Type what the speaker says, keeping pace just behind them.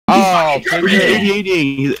Cal. He's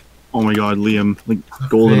 80. Oh my god, Liam. Like,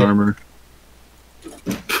 golden armor.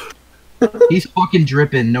 He's fucking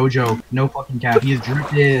dripping, no joke. No fucking cap. He's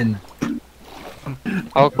dripping.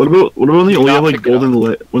 Oh, What about when they only have like Pick it up.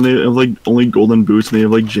 golden when they have like only golden boots and they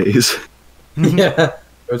have like J's? Yeah.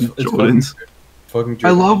 It's Jordans. fucking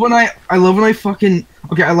I love when I fucking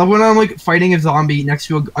okay. I love when I'm like fighting a zombie next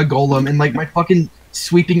to a golem and like my fucking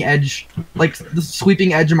sweeping edge, like the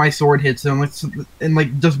sweeping edge of my sword hits him like and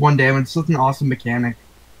like does 1 damage. It's such an awesome mechanic.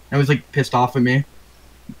 I was like pissed off at me.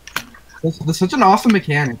 That's such an awesome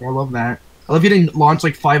mechanic. I love that. I love getting launched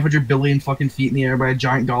like 500 billion fucking feet in the air by a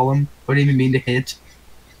giant golem. I didn't even mean to hit.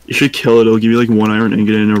 You should kill it. It'll give you like 1 iron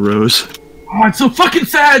ingot and a rose. Oh, it's so fucking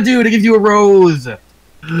sad, dude. It gives you a rose.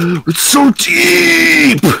 It's so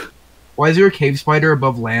deep. Why is there a cave spider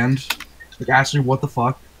above land? Like, Ashley, what the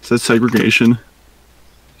fuck? Is that segregation?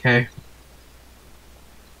 Okay.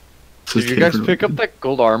 did you guys pick up that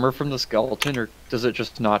gold armor from the skeleton, or does it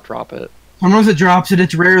just not drop it? Sometimes it drops it.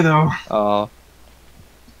 It's rare though. I'm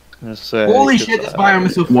gonna say. Holy 'cause, shit! This biome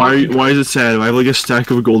is so Why fucking. is it sad? I have like a stack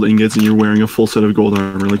of gold ingots and you're wearing a full set of gold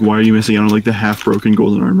armor. Like, why are you missing out on like the half broken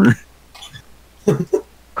golden armor?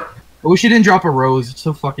 I wish you didn't drop a rose. It's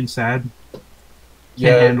so fucking sad.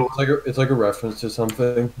 Yeah, handle it's like a reference to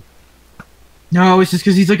something. No, it's just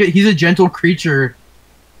because he's a gentle creature.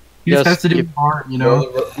 He just Yes, has to do you- his part, you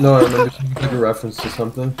know. No, I remember it's like a reference to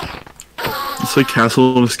something. It's like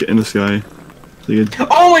castle in the sky. It's like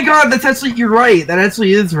Oh my god, that's actually you're right. That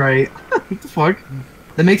actually is right. What the fuck?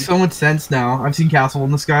 That makes so much sense now. I've seen Castle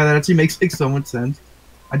in the Sky. That actually makes so much sense.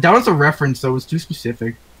 I doubt it's a reference though. It's too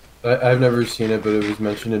specific. I've never seen it, but it was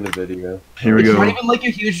mentioned in a video. here we It's not go. even like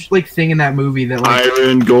a huge like thing in that movie that like.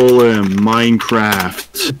 Iron Golem,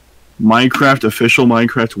 Minecraft. Minecraft official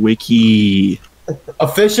Minecraft wiki.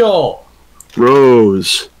 Official!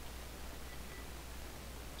 Rose.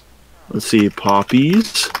 Let's see,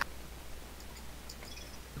 poppies.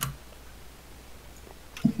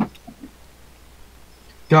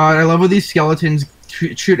 God, I love how these skeletons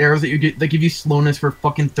shoot arrows at you that give you slowness for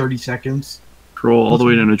fucking 30 seconds. Scroll all the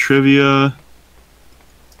way down to trivia.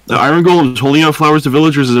 The Iron Golem holding out flowers to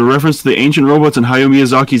villagers is a reference to the ancient robots in Hayao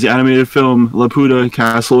Miyazaki's animated film Laputa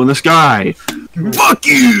Castle in the Sky. Fuck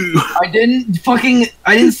you! I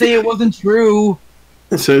didn't say it wasn't true.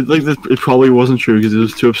 So like it probably wasn't true because it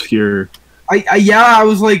was too obscure. I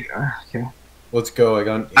was like, okay. Let's go, I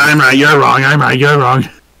got an I'm right, you're wrong. I'm right, you're wrong.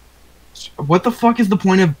 What the fuck is the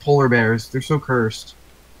point of polar bears? They're so cursed.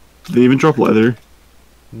 Did they even drop leather?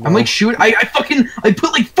 I'm like, shoot, I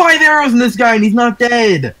put like 5 arrows in this guy and he's not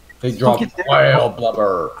dead. They dropped Fucking- whale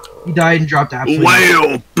blubber. He died and dropped absolutely.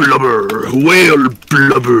 Whale blubber, whale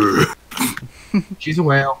blubber. She's a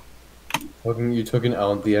whale. Fucking, you took an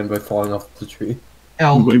L at the end by falling off the tree. I'm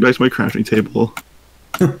L. going back to my crafting table.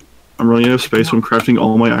 I'm running out of space, so I'm crafting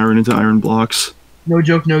all my iron into iron blocks. No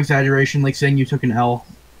joke, no exaggeration, like saying you took an L.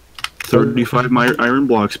 35 my iron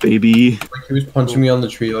blocks, baby. Like, he was punching me on the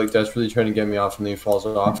tree, like, desperately trying to get me off, and then he falls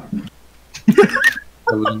off. That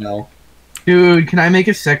was an L. Dude, can I make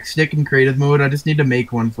a sex stick in creative mode? I just need to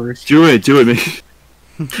make one first. Do it.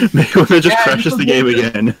 Make one that just Yeah, crashes it's the game okay.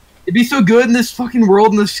 again. It'd be so good in this fucking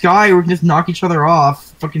world in the sky where we can just knock each other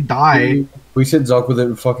off, fucking die. We said Zuck with it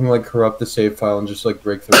and fucking, like, corrupt the save file and just, like,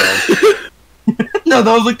 break the ROM. No,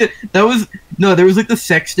 that was like there was like the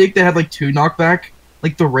sex stick that had like 2 knockback,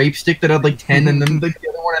 like the rape stick that had like 10, and then like, the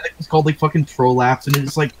other one I think was called like fucking prolapse, and it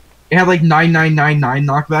had like 9999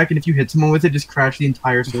 knockback, and if you hit someone with it, just crash the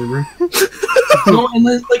entire server. So, and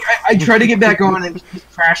then like I tried to get back on and just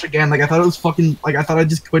crash again. Like I thought it was fucking like I thought I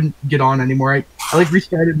just couldn't get on anymore. I like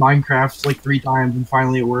restarted Minecraft like 3 times and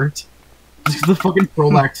finally it worked. Just 'cause the fucking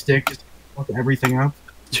prolapse stick just fucked everything up.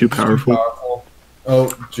 Too powerful. Powerful.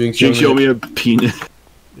 Oh, Jinx, Jinx, you owe me a penis.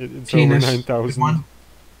 It's Penis. over Good 9,000. one.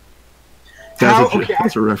 That's, Okay,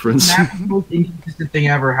 that's a reference. Map is the most inconsistent thing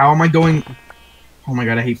ever. How am I going? Oh my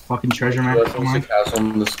god, I hate fucking treasure map. Come Reference to on. castle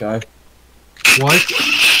in the sky.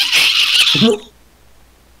 What?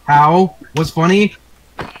 How? What's funny?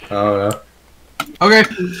 I don't know. Okay.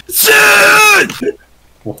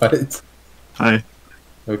 What? Hi.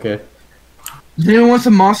 Okay. Does anyone want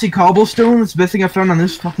some mossy cobblestone? That's the best thing I found on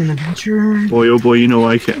this fucking adventure. Boy, oh boy, you know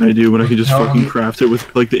what I do when I can just fucking craft it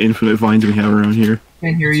with like the infinite vines we have around here.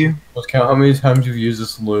 Can't hear you. Let's count how many times you've used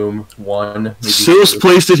this loom. 1, maybe Sil's 2.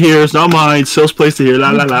 placed it here. It's not mine. Sil's placed it here.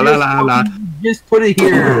 La la la la la la. Just put it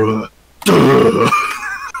here. Duh.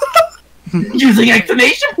 Using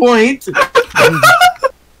exclamation point.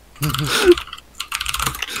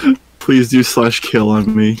 Please do /kill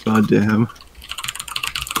on me. God damn.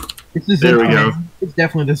 This is There it. we go. It's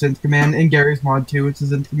definitely the synth command. In Gary's mod too, it's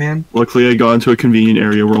the synth command. Luckily, I got into a convenient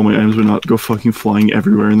area where all my items would not go fucking flying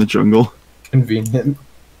everywhere in the jungle. Convenient.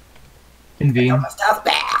 Convene. Stuff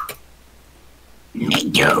back.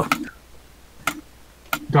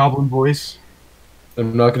 Goblin voice.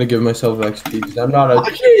 I'm not gonna give myself XP because I'm not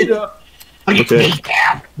a cheetah. Okay.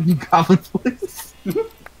 Goblin voice.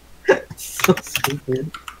 So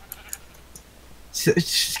stupid.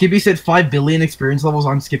 Skippy said 5 billion experience levels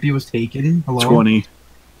on Skippy was taken. Hello? 20.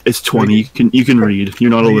 It's 20. You can read.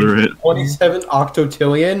 You're not illiterate. 27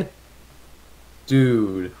 octotillion?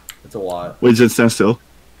 Dude, that's a lot. Wait, does it stand still?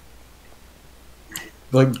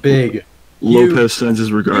 Like, big. Lopez sends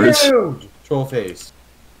his regards. Huge. Troll face.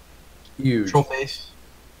 Huge. Troll face.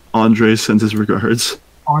 Andre sends his regards.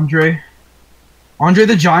 Andre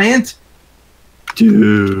the Giant?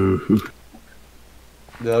 Dude.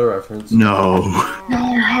 The other reference. No.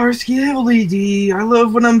 Skibbly-dee. I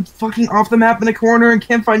love when I'm fucking off the map in a corner and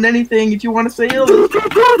can't find anything. If you want to sail.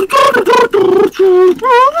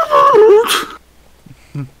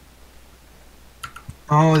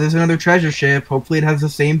 Oh, there's another treasure ship. Hopefully it has the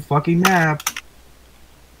same fucking map.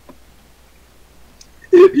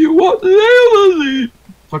 If you want to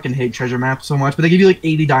fucking hate treasure maps so much, but they give you like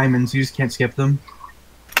 80 diamonds, you just can't skip them.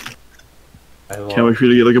 Can't wait for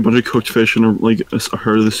you to get like a bunch of cooked fish and like a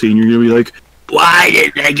herd of the sea, and you're gonna be like, why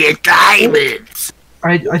did I get diamonds?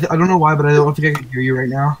 I don't know why, but I don't think I can hear you right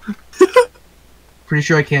now. Pretty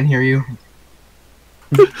sure I can't hear you.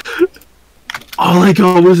 All I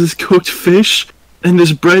got was this cooked fish and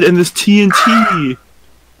this bread and this TNT.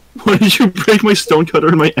 Why did you break my stone cutter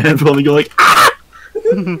and my anvil? And you're like, ah!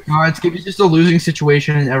 God, Skippy's just a losing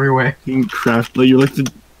situation in every way. You craft, like, you're like the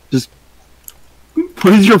just.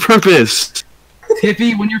 What is your purpose?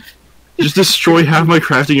 Skippy, when you're Just destroy half my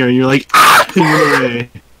crafting area. And you're like, ah! And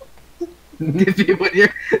you're away.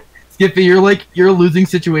 Skippy, you're a losing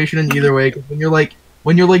situation in either way. Cause when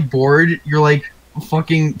you're like bored, you're like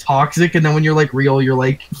fucking toxic, and then when you're like real, you're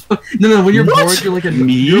like no. When you're What? bored, you're like a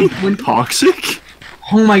Me? Toxic?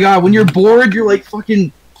 Oh my god, when you're bored, you're like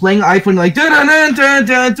fucking playing iPhone, like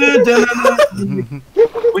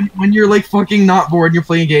when you're like fucking not bored, and you're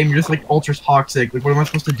playing a game, you're just like ultra toxic. Like, what am I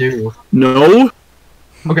supposed to do? No.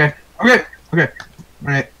 Okay. Alright.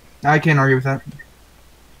 I can't argue with that.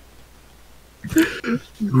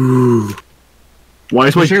 Ooh. Why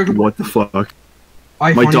is my what the fuck?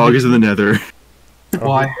 My dog is in the nether.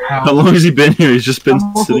 Why? How long has he been here? He's just been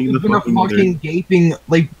sitting in the been fucking a fucking gaping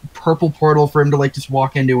like purple portal for him to like just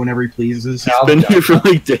walk into whenever he pleases. He's been here for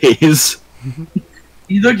like days.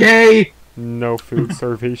 He's okay. No food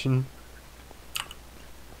starvation.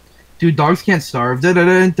 Dude, dogs can't starve. Was that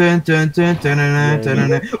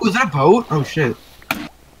a boat? Oh shit.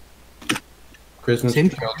 Christmas Same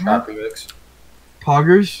trail time? traffic mix.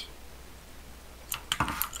 Poggers.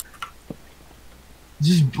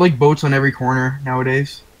 Just like boats on every corner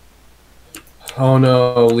nowadays. Oh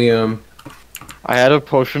no, Liam. I had a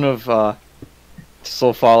potion of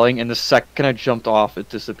slow falling, and the second I jumped off, it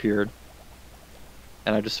disappeared.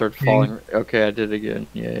 And I just started falling. Okay, I did it again.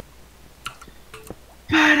 Yay.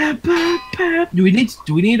 Do we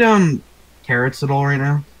need carrots at all right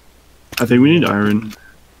now? I think we need iron.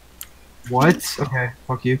 What? Okay,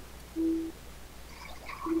 fuck you.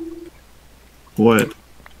 What?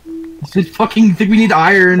 I said fucking think we need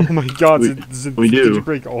iron. Oh my god, We did do. you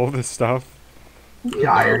break all this stuff?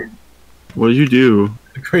 Yeah, iron. What did you do?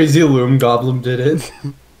 The crazy loom goblin did it.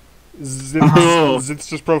 Zitz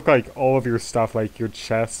just broke like all of your stuff, like your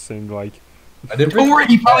chests and like. I didn't Don't worry,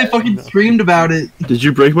 he probably fucking screamed about it. Did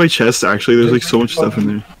you break my chest? Actually, there's like so much stuff in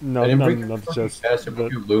there. No, I didn't break not the just. chest. I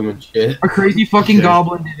broke your loom and shit. A crazy fucking Okay.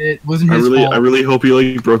 goblin did it. Wasn't I his fault. really hope you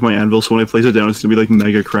like broke my anvil, so when I place it down, it's gonna be like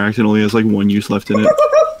mega cracked and only has like one use left in it.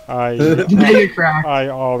 Mega crack. I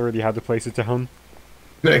already had to place it down.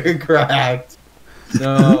 Mega cracked.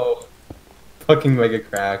 No. Fucking mega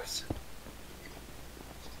cracks.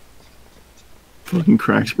 Fucking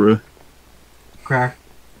cracked, bro. Crack.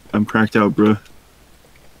 I'm cracked out, bro.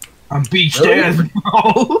 I'm beached Really? ass,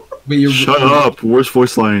 bro. But you're Shut up. Worst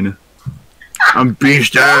voice line. I'm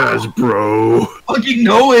beached ass, bro. Fucking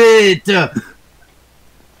know it.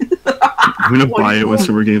 I'm gonna buy it when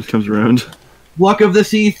Summer Games comes around. Luck of the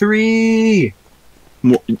C3.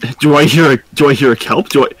 Do I hear a kelp?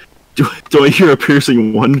 Do I hear a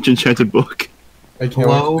piercing one enchanted book? I can't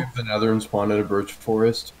Hello? wait to leave the nether and spawn at a birch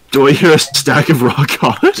forest. Do I hear a stack of rock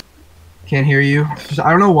cod? Can't hear you.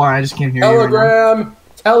 I don't know why. I just can't hear you. Right now.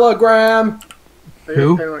 Telegram!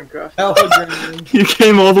 Who? Telegram! You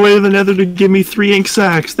came all the way to the nether to give me 3 ink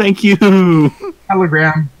sacks. Thank you.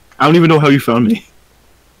 Telegram. I don't even know how you found me.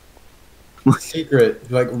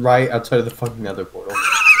 Secret, like right outside of the fucking nether portal.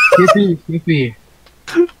 Skippy.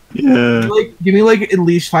 Yeah. Like, give me like at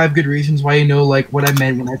least 5 good reasons why you know like what I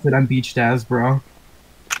meant when I said I'm Beach Daz, bro.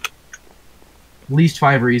 At least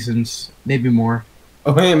 5 reasons, maybe more.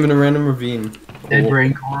 Oh, hey, I'm in a random ravine. Dead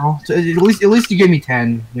brain, Carl. So at least you gave me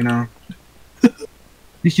 10. You know.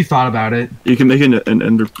 At least you thought about it. You can make an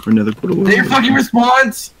ender or nether portal. Is that your fucking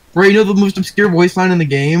response? Bro, you know the most obscure voice line in the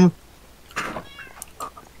game?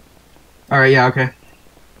 Alright, yeah, okay.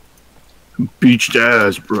 Beach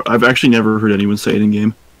Daz, bro. I've actually never heard anyone say it in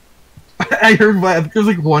game. I heard there's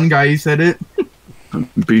like one guy who said it.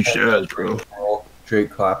 Beach Daz, bro.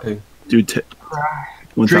 Drake clapping. Dude,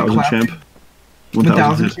 1,000 clapping. champ.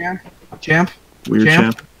 1,000 champ? Champ? Weird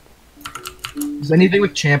champ? champ. Is anything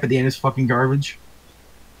with champ at the end is fucking garbage?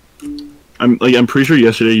 I'm pretty sure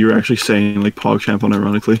yesterday you were actually saying like Pog champ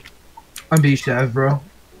unironically. I'm Beach Daz, bro.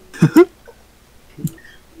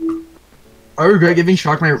 I regret giving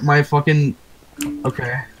Shock my fucking...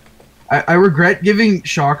 Okay. I regret giving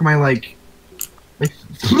Shock my, like...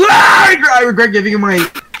 I regret giving him my...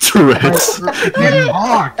 Tourette's.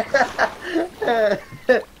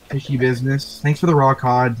 Fishy business. Thanks for the raw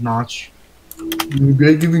cod, Notch.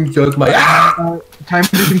 You're giving joke my. Time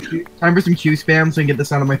for some Q spam so I can get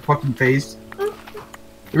this out of my fucking face.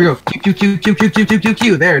 Here we go.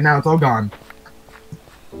 Q. There, now it's all gone.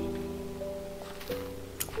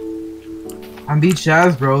 I'm Beach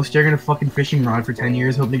Daz, bro. Staring at a fucking fishing rod for 10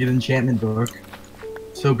 years, hoping to get an enchantment book.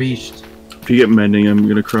 So beached. If you get mending, I'm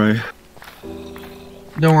gonna cry.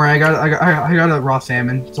 Don't worry, I got a raw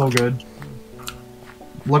salmon. It's all good.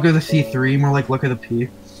 Look at the C3, more like look at the P.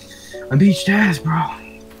 I'm Beach Daz, bro.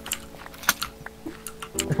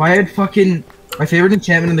 If I had fucking... My favorite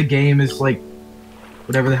enchantment in the game is like...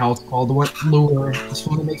 Whatever the hell it's called. The one lure. This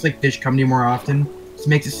one that makes like fish come to you more often. This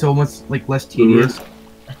makes it so much like less tedious. Lure?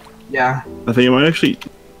 Yeah. I think I might actually...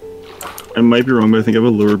 I might be wrong, but I think I have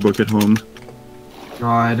a lure book at home.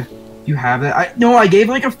 God. You have that? No, I gave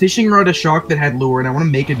like a fishing rod to Shock that had lure and I want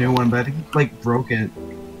to make a new one, but I think he like broke it.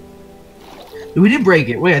 We did break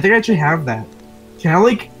it. Wait, I think I actually have that. Can I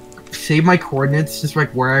like save my coordinates just like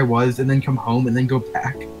where I was and then come home and then go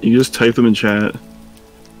back? You can just type them in chat.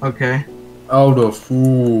 Okay. Oh, the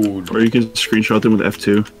food. Or you can screenshot them with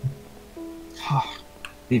F2.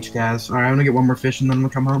 Beach Daz. Alright, I'm gonna get one more fish and then we'll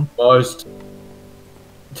come home. Must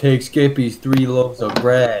take Skippy's 3 loaves of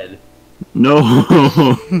bread. No!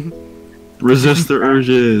 Resist the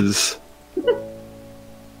urges.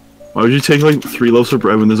 Why would you take like 3 loaves of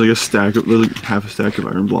bread when there's like a stack of, there's like half a stack of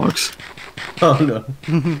iron blocks? Oh no.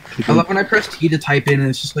 I love when I press T to type in and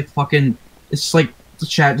it's just like fucking... It's just like the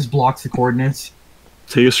chat just blocks the coordinates.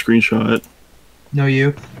 Take a screenshot. No,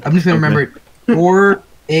 you. I'm just gonna remember it. 4,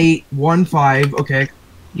 8, 1, 5. Okay.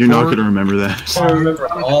 You're not gonna remember that. I remember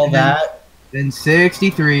all that. Then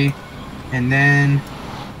 63. And then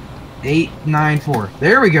 8, 9, 4.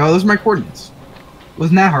 There we go. Those are my coordinates.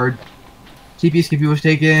 Wasn't that hard. TP Skippy was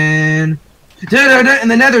taken. And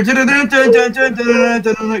the nether. I'm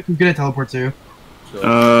gonna teleport too.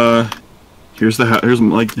 Here's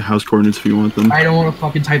like the house coordinates if you want them. I don't want to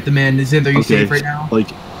fucking type them in. Is it? Are you safe right now? Like,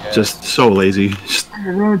 just so lazy. Just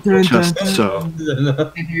so.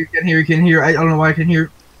 Can hear. I don't know why I can hear.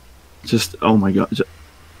 Just, oh my god.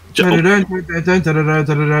 I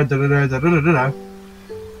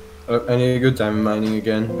need a good time mining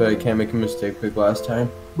again, but I can't make a mistake like last time.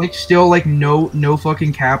 Like still like no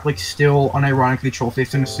fucking cap, like still unironically troll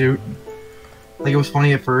face in a suit. Like it was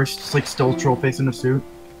funny at first, it's like still troll face in a suit.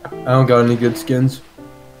 I don't got any good skins.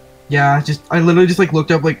 Yeah, I literally just like looked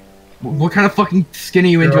up like what kind of fucking skin are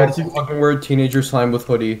you into? It's like, fucking word teenager slime with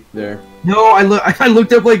hoodie there. No, I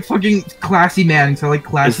looked up like fucking classy man, so like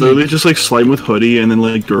classy. It's literally just like slime with hoodie and then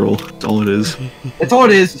like girl. That's all it is. That's all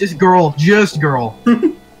it is, just girl. Girl.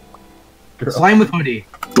 Slime with hoodie.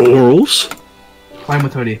 Girls? Slime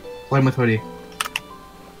with hoodie. Slime with hoodie.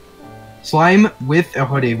 Slime with a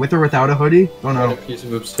hoodie. With or without a hoodie? Oh no. A piece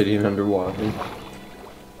of obsidian underwater.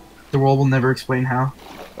 The world will never explain how.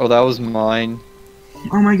 Oh, that was mine.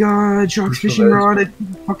 Oh my god, Shock's fishing rod, I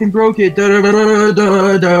fucking broke it. Can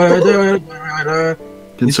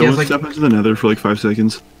someone like... step into the nether for like 5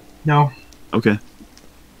 seconds? No. Okay.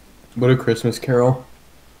 What a Christmas carol.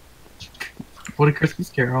 What a Christmas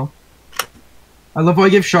carol. I love how I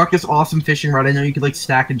give Shock this awesome fishing rod. I know you could like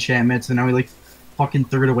stack enchantments and now he like fucking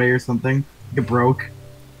threw it away or something. It broke.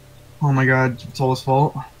 Oh my god, it's all his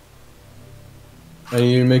fault. I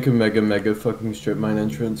need to make a mega fucking strip mine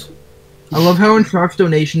entrance. I love how in Shock's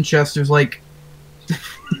donation chest there's like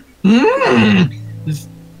there's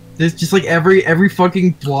just like every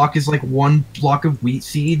fucking block is like 1 block of wheat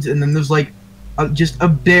seeds and then there's like just a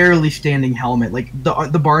barely standing helmet. Like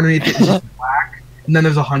the bar underneath it is just black, and then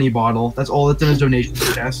there's a honey bottle. That's all that's in his donation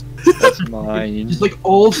chest. That's mine. Just like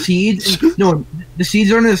all seeds. No, the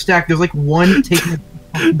seeds aren't in a stack. There's like one taken.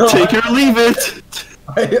 Take it or leave it.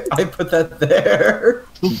 I put that there.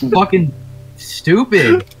 Fucking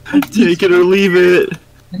stupid. Take it or leave it.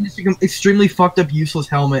 And just become extremely fucked up, useless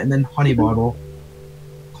helmet, and then honey bottle.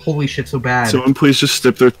 Holy shit, so bad. Someone please just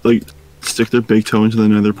stick their big toe into the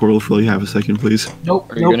nether portal for like half a second, please.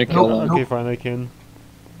 Nope. Are you gonna kill nope, them? Okay, nope. fine, I can.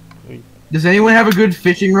 Does anyone have a good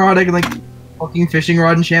fishing rod? I can like fucking fishing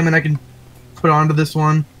rod enchantment I can put onto this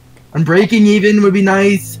one. Unbreaking even would be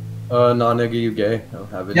nice. Nah, nigga, you gay. I don't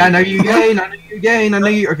have it. Yeah, now you gay, now you gay, now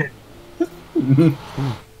you okay.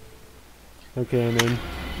 Okay, I'm in.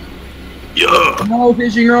 Yeah. No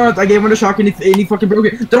fishing rods. I gave one a shock and he fucking broke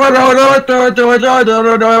it. Oh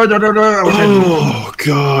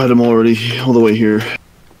god, I'm already all the way here.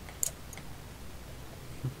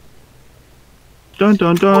 Dun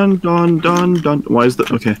dun dun dun dun dun. Why is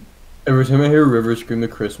that? Okay. Every time I hear River scream the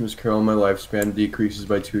Christmas Carol, my lifespan decreases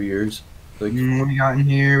by 2 years. Like, What we got in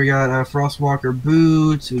here? We got Frostwalker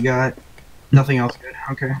boots. We got nothing else good.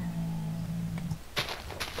 Okay.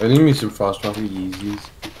 I think me some Frostwalker Yeezys.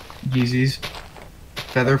 Yeezys.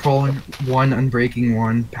 Feather falling 1, unbreaking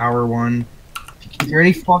 1, power 1. Is there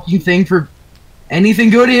any fucking thing for anything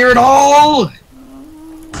good here at all?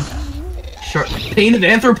 Pain of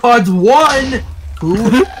Anthropods 1!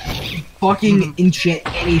 Who fucking enchant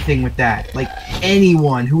anything with that? Like,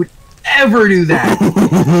 anyone who would ever do that?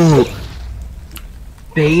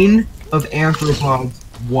 Bane of Anthropods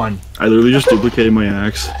 1. I literally just duplicated my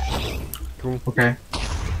axe. Okay.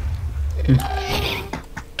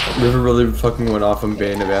 River really fucking went off on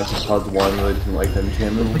Bane of Anthropods 1, really didn't like that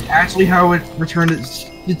enchantment. Like, actually how it returned its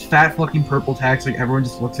fat fucking purple tax, like, everyone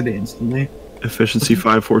just looks at it instantly. Efficiency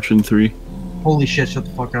 5, fortune 3. Holy shit, shut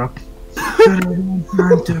the fuck up.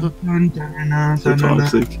 So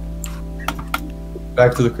toxic.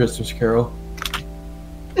 Back to the Christmas Carol.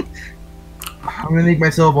 I'm gonna make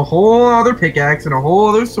myself a whole other pickaxe and a whole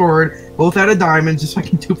other sword, both out of diamonds, just so I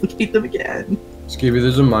can duplicate them again. Skibby,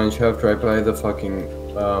 there's a mine shaft right by the fucking,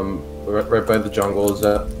 right by the jungle.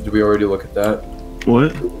 Did we already look at that?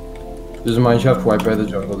 What? There's a mine shaft right by the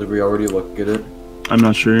jungle. Did we already look at it? I'm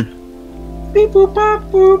not sure. Beep, boop, bop,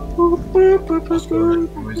 boop, boop, boop, boop, Let's go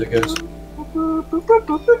ahead, boys, I guess.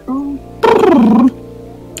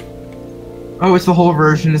 Oh, it's the whole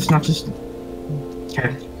version, it's not just...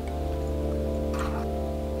 Okay.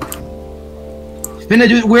 Spinna,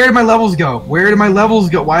 dude, where did my levels go? Where did my levels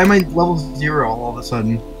go? Why am I level 0 all of a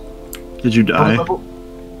sudden? Did you die?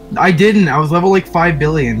 I didn't. I was level like 5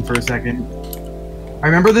 billion for a second. I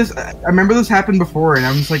remember this happened before, and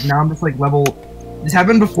I'm just like, now I'm just like level... This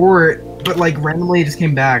happened before, but like randomly it just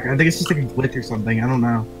came back. I think it's just like a glitch or something. I don't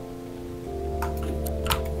know.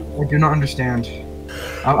 I do not understand.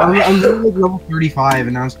 I'm literally like level 35,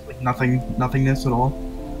 and now it's like nothingness at all.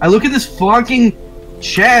 I look at this fucking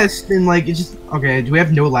chest, and like it's just okay. Do we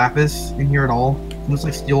have no lapis in here at all? I'm just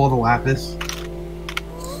like steal all the lapis.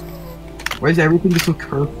 Why is everything just so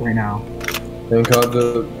cursed right now? Thank God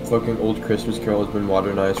the fucking old Christmas Carol has been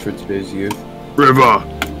modernized for today's youth. River,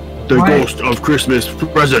 the What? ghost of Christmas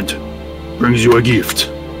present brings you a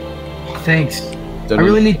gift. Thanks. I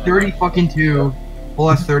really need 30 fucking 2. Well,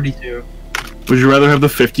 that's 32. Would you rather have the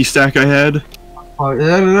 50 stack I had?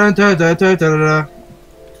 Okay,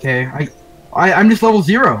 I'm just level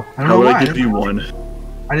 0. I don't How know would why. I give you one?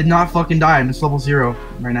 I did not fucking die. I'm just level 0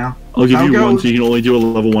 right now. I'll give you go. one so you can only do a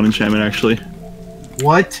level 1 enchantment actually.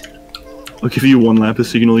 What? I'll give you 1 lapis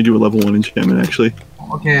so you can only do a level 1 enchantment actually.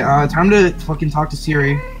 Okay, time to fucking talk to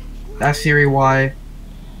Siri. Ask Siri why.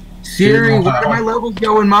 Siri, where do my levels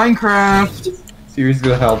go in Minecraft? Siri's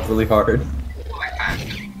gonna help really hard.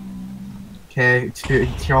 Okay, here,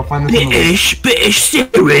 I'll find this on the list. Bish,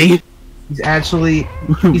 Siri! He's actually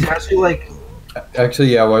like,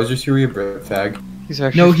 Actually, yeah, why is your Siri a Brit fag? He's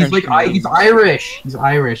actually no, he's French like, Canadian. he's Irish. He's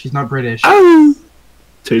Irish, he's not British.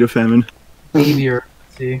 Potato famine. Savior,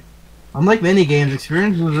 see. Unlike many games,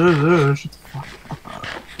 experience shut the fuck up.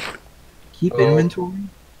 Keep Oh. inventory.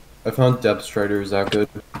 I found Depth Strider, is that good?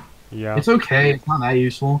 Yeah. It's okay, it's not that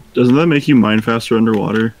useful. Doesn't that make you mine faster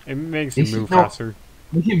underwater? It makes you It's- move no. faster.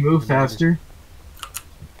 Make you move faster.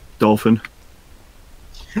 Dolphin.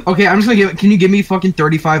 Okay, I'm just gonna give. Can you give me fucking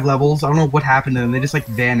 35 levels? I don't know what happened to them. They just like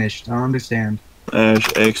vanished. I don't understand. Ash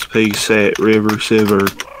XP set River Silver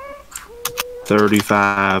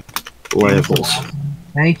 35 levels.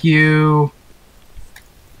 Thank you.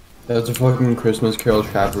 That's a fucking Christmas Carol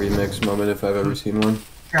trap remix moment if I've ever seen one.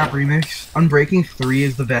 Crap remix. Unbreaking 3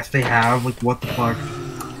 is the best they have. Like what the fuck?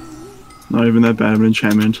 Not even that bad of an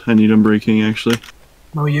enchantment. I need unbreaking, actually.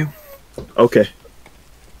 No, you. Okay.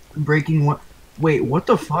 Breaking what? Wait, what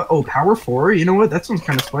the fuck? Oh, power 4? You know what? That sounds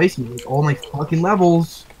kind of spicy. Like, all my fucking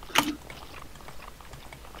levels.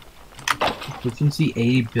 Efficiency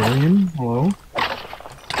 80 billion? Hello?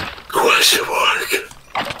 Question mark.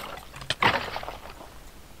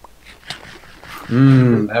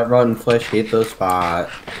 That rotten flesh hit the spot.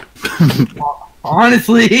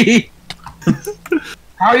 Honestly!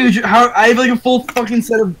 How I have like a full fucking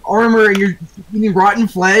set of armor and you're eating rotten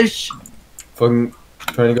flesh? Fucking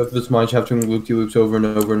trying to go through this mine shaft doing loop-de-loops over and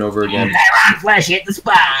over and over again. Rotten flesh hit the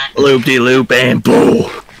spot! Loop-de-loop and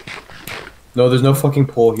pull. No, there's no fucking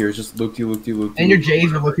pole here. It's just loop-de-loop-de-loop. And your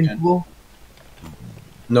J's are looking cool.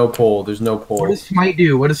 No pole. There's no pole. What does Smite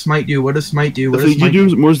do? What does Smite do? What does Smite do? I What does think you Smite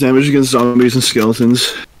do more damage against zombies and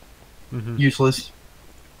skeletons. Useless.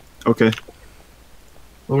 Okay.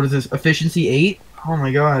 What is this? Efficiency 8? Oh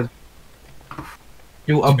my god.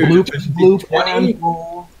 Do a Dude, blue efficiency blue 20?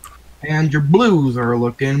 and your blues are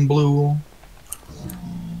looking blue.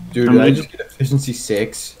 Dude, I'm did I gonna- just get efficiency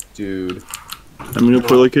 6? Dude. I'm gonna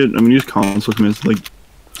put like I'm gonna use console commands to like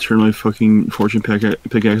turn my fucking fortune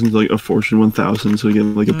pickaxe into like a fortune 1000 so I get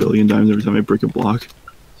like a billion dimes every time I break a block.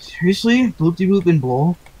 Seriously? Bloop de bloop and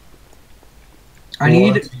blow? I Who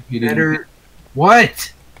need wanted TP to better.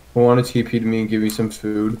 What? Who wanted to TP to me and give me some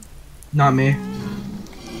food? Not me.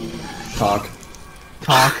 Talk.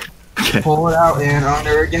 Talk. Okay. Pull it out and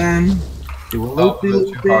under again. Do a loop de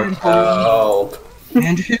loop and pull. Help.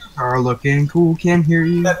 And your shoes are looking cool. Can't hear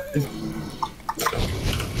you.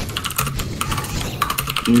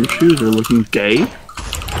 And your shoes are looking gay.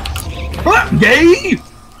 Ah, gay!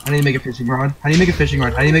 I need to make a fishing rod. How do you make a fishing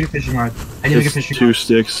rod? How do you make a fishing rod? How do you make a It's fishing 2 rod?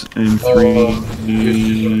 sticks and Oh,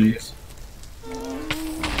 3.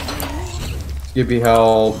 Skippy,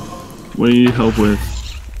 help. What do you need help with?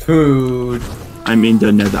 Food. I'm in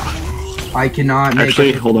the nether. I cannot make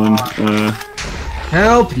Actually, a hold on.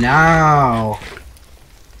 Help now!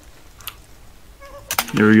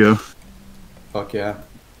 There we go. Fuck yeah.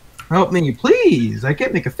 Help me, please! I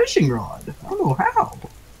can't make a fishing rod. I don't know how.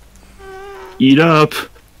 Eat up.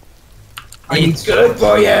 I need good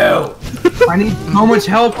for you. I need so much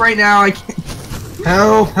help right now. I can't.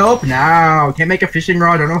 Help now! Can't make a fishing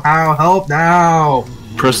rod. I don't know how. Help now!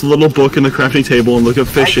 Press the little book in the crafting table and look up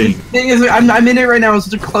fishing. Thing is, I'm in it right now. It's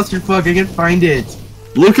such a clusterfuck. I can't find it.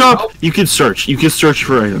 Look up. You can search. You can search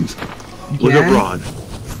for items. Look up can? rod.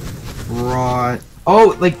 Rod.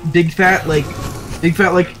 Oh, like big fat like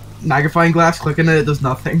magnifying glass. Clicking it, it does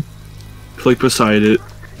nothing. Click beside it.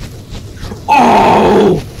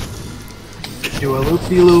 Oh! Do a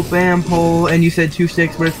loop-de-loop and pull, and you said 2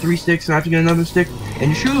 sticks, but it's 3 sticks, so I have to get another stick. And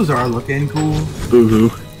your shoes are looking cool. Boo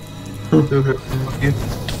hoo.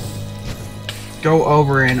 Go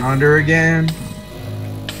over and under again.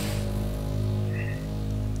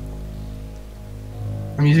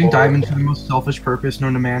 I'm using diamonds for the most selfish purpose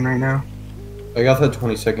known to man right now. I got that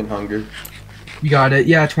 20-second hunger. You got it.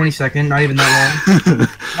 Yeah, 20-second. Not even that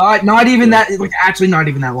long. not even that. Like actually, not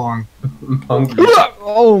even that long. I'm hungry.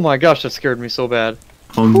 Oh my gosh, that scared me so bad.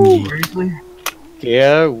 Seriously.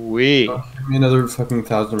 Yeah, we. Give me another fucking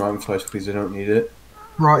 1,000 rotten flesh, please. I don't need it.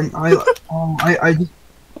 Rotten. I just.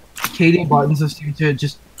 KD buttons have seemed to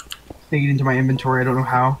just fade into my inventory. I don't know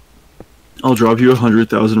how. I'll drop you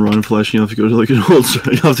 100,000 rotten flesh and you'll have to go to like an old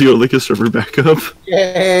you'll have to go to like a server backup.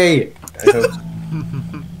 Yay! I hope so.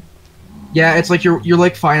 Yeah, it's like you're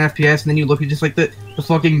like fine FPS, and then you look at just like the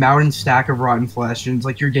fucking mountain stack of rotten flesh, and it's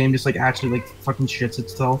like your game just like actually like fucking shits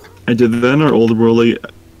itself. I did that in our old world. Like,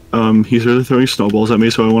 he started throwing snowballs at me,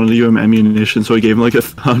 so I wanted to give him ammunition. So I gave him like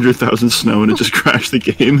 100,000 snow, and it just crashed the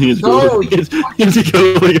game. He had to go, No, he had to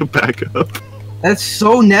go to like a backup. That's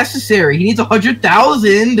so necessary. He needs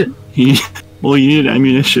 100,000. Well, you needed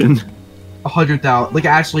ammunition. 100,000. Like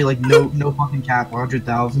actually, like no fucking cap.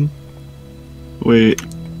 100,000. Wait.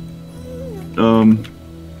 I'm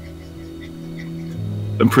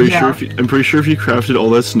pretty Yeah. sure. I'm pretty sure if you crafted all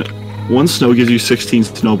that snow, one snow gives you 16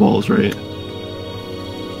 snowballs, right?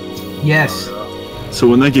 Yes. So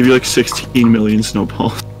wouldn't that give you like 16 million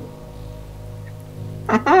snowballs?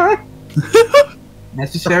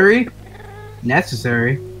 Necessary.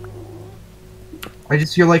 Necessary. I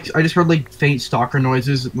just heard like faint stalker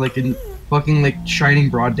noises, like in fucking like shining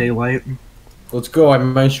broad daylight. Let's go.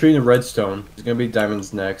 I'm my street in redstone. It's gonna be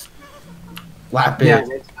diamonds next. Lap it. Yeah,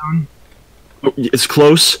 redstone. Oh, it's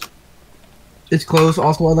close. It's close.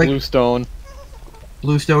 Also, I like Bluestone.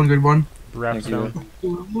 bluestone. Good one. Rapstone.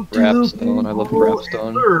 Rapstone. I love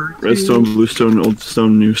Rapstone. Redstone, bluestone, old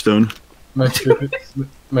stone, new stone. My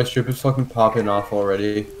strip is fucking popping off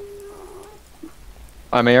already.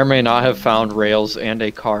 I may or may not have found rails and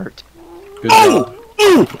a cart. Good job.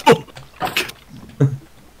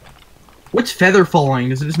 What's feather falling?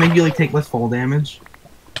 Does it just make you like take less fall damage?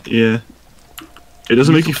 Yeah. It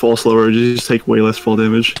doesn't make you fall slower, you just take way less fall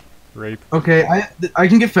damage. Rape. Okay, I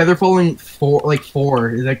can get feather falling 4.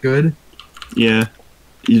 Is that good? Yeah.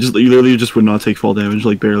 You literally just would not take fall damage,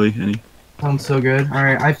 like barely any. Sounds so good.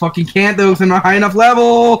 Alright, I fucking can't though, 'cause I'm not high enough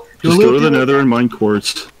level! Just go to the nether and mine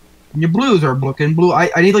quartz. Your blues are looking blue. I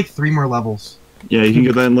need like 3 more levels. Yeah, you can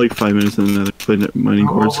get that in like 5 minutes in the nether. Play mining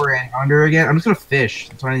Go quartz. over and under again. I'm just gonna fish.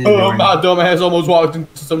 That's what I need to do Oh, right my now. dumbass almost walked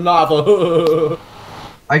into some lava.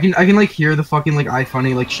 I can like hear the fucking like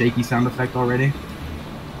iFunny like shaky sound effect already.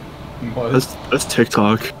 What? That's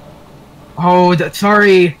TikTok. Oh,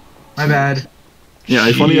 sorry. My bad. Yeah,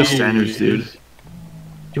 iFunny has Jeez. standards, dude.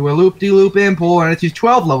 Do a loop-de-loop and pull, and it's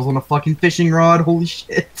 12 levels on a fucking fishing rod. Holy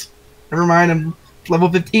shit. Never mind, I'm level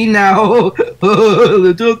 15 now. Can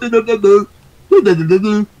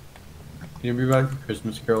you be back to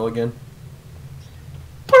Christmas Carol again?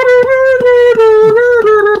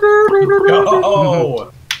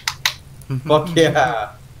 Go! Fuck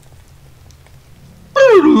yeah!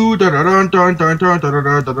 I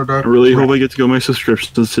really hope I get to go my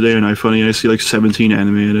subscriptions today on iFunny. I see like 17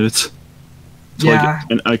 anime edits. It's Yeah. like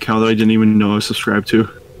an account that I didn't even know I was subscribed to.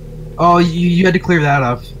 Oh, you had to clear that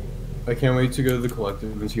up. I can't wait to go to the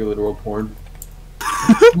collective and see literal porn.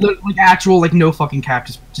 Like actual, like no fucking cap,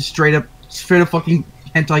 just straight up fucking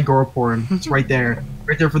hentai gore porn. It's right there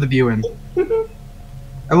for the viewing.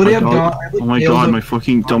 I literally have Oh my god, my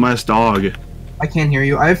fucking dumbass dog. I can't hear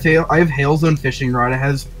you. I have Hailzone fishing rod. It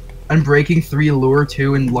has Unbreaking 3, Lure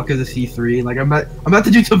 2, and Luck of the Sea 3. Like I'm about to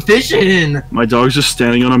do some fishing. My dog's just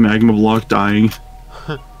standing on a magma block dying.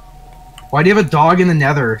 Why do you have a dog in the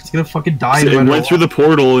Nether? It's gonna fucking die. It went through the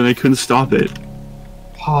portal and I couldn't stop it.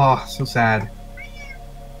 Oh, so sad.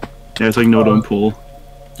 Yeah, it's like no dumb pull.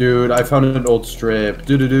 Dude, I found an old strip.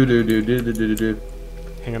 Do do do do do do do do do.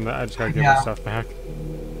 Hang on, I just gotta get Yeah. my stuff back.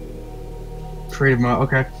 Creative mode.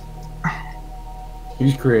 Okay.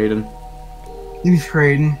 He's creating. He's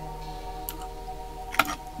trading.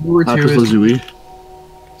 Lure 2 Lapis is Lazuli.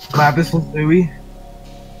 Lapis Lazuli.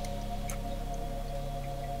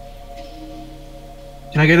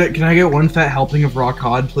 Can I get one fat helping of raw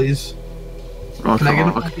cod, please? Rock Can I get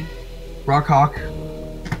a Hawk. fucking raw cock?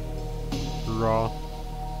 Raw.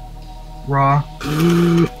 Raw.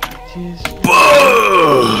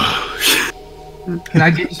 Can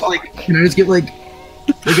I just get like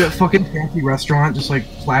a fucking fancy restaurant, just like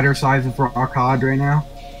platter size of raw cod right now?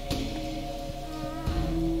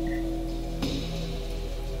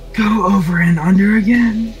 Go over and under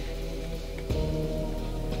again.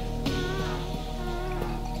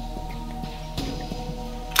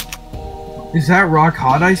 Is that raw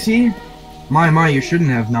cod I see? My, you shouldn't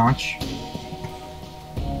have, Notch.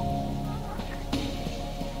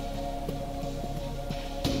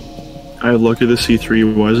 I look at the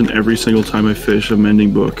C3. Why isn't every single time I fish a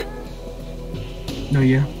mending book? No,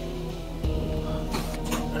 yeah.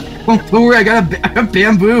 Oh, don't worry, I got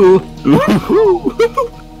bamboo.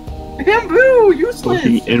 Bamboo, useless.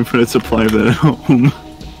 Fucking infinite supply of that at home.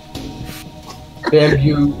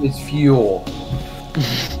 Bamboo is fuel.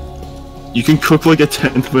 You can cook like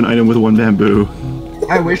 1/10 of an item with 1 bamboo.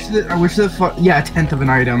 I wish that yeah, 1/10 of an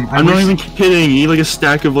item. I'm not even kidding. You need like a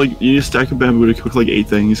stack of bamboo to cook like 8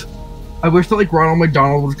 things. I wish that like Ronald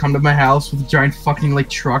McDonald would come to my house with a giant fucking like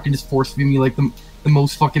truck and just force feed me like the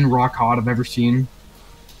most fucking raw cod I've ever seen.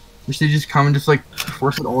 Wish they just come and just like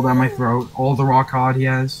force it all down my throat, all the raw cod he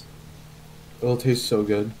has. It'll taste so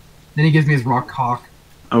good. Then he gives me his raw cock.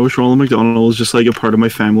 I wish Ronald McDonald was just like a part of my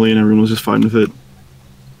family and everyone was just fine with it.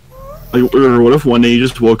 Like, or what if one day you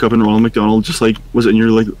just woke up and Ronald McDonald just like was in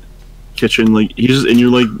your like kitchen, like he's just in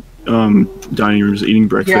your like dining room just eating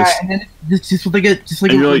breakfast. Yeah, and then it's just what they get, just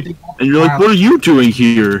like. And you're like, what are you doing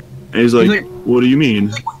here? And he's like, what do you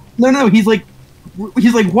mean? No, he's like,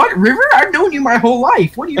 what, River? I've known you my whole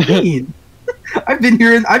life. What do you mean? I've been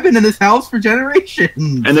in this house for generations.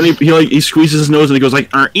 And then he squeezes his nose and he goes like,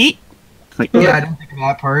 eat. Like, Yeah, I didn't think of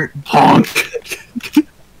that part. honk.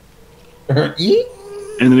 Eat?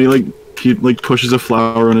 And then he pushes a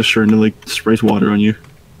flower on his shirt and like sprays water on you.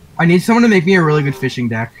 I need someone to make me a really good fishing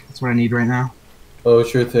deck. That's what I need right now. Oh,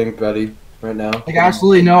 sure thing, Betty. Right now. Like,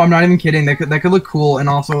 absolutely, no, I'm not even kidding. That could look cool, and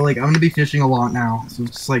also, like, I'm gonna be fishing a lot now, so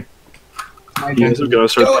it's just like. You guys have gotta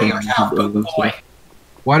start paying attention.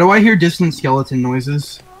 Why do I hear distant skeleton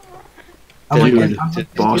noises? Dude,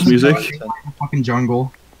 boss music? In the fucking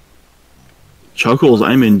jungle. Chuckles,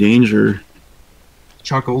 I'm in danger.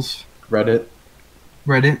 Chuckles. Reddit.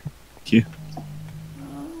 Reddit. Thank you.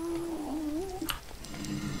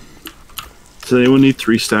 Does anyone need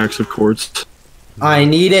 3 stacks of quartz? I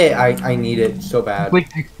need it. I need it so bad. Like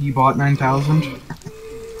XP bot 9,000.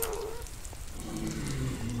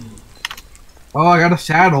 Oh, I got a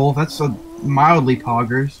saddle. That's a mildly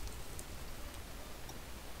poggers.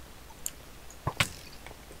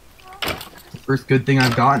 First good thing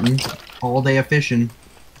I've gotten all day of fishing.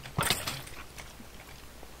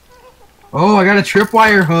 Oh, I got a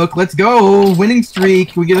tripwire hook. Let's go. Winning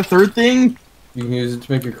streak. Can we get a third thing? You can use it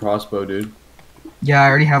to make a crossbow, dude. Yeah, I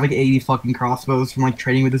already have like 80 fucking crossbows from like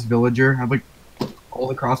trading with this villager. I have like all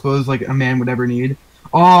the crossbows like a man would ever need.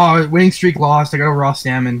 Oh, winning streak lost. I got a raw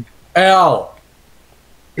salmon. Ow!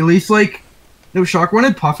 At least like, no, Shock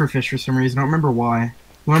wanted pufferfish for some reason. I don't remember why.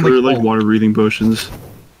 He wanted, For like water breathing potions.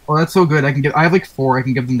 Oh, that's so good. I have like 4. I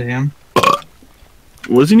can give them to him.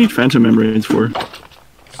 What does he need phantom membranes for?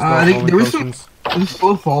 I think there was potions. It was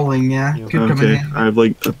slow falling. Yeah, Yeah. could come in Okay, handy. I have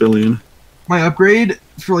like a billion. My upgrade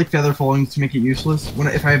for like feather falling is to make it useless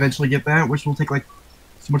if I eventually get that, which will take like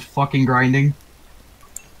so much fucking grinding.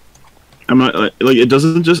 I'm not like it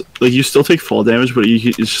doesn't just like you still take fall damage, but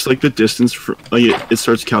it's just like the distance for like it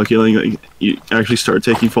starts calculating like you actually start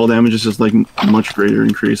taking fall damage is just like much greater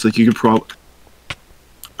increase. Like you could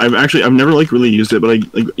I've never like really used it, but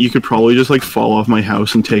like you could probably just like fall off my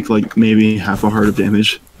house and take like maybe half a heart of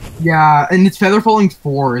damage. Yeah, and it's feather falling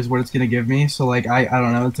 4 is what it's gonna give me. So like I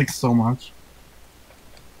don't know, it's like so much.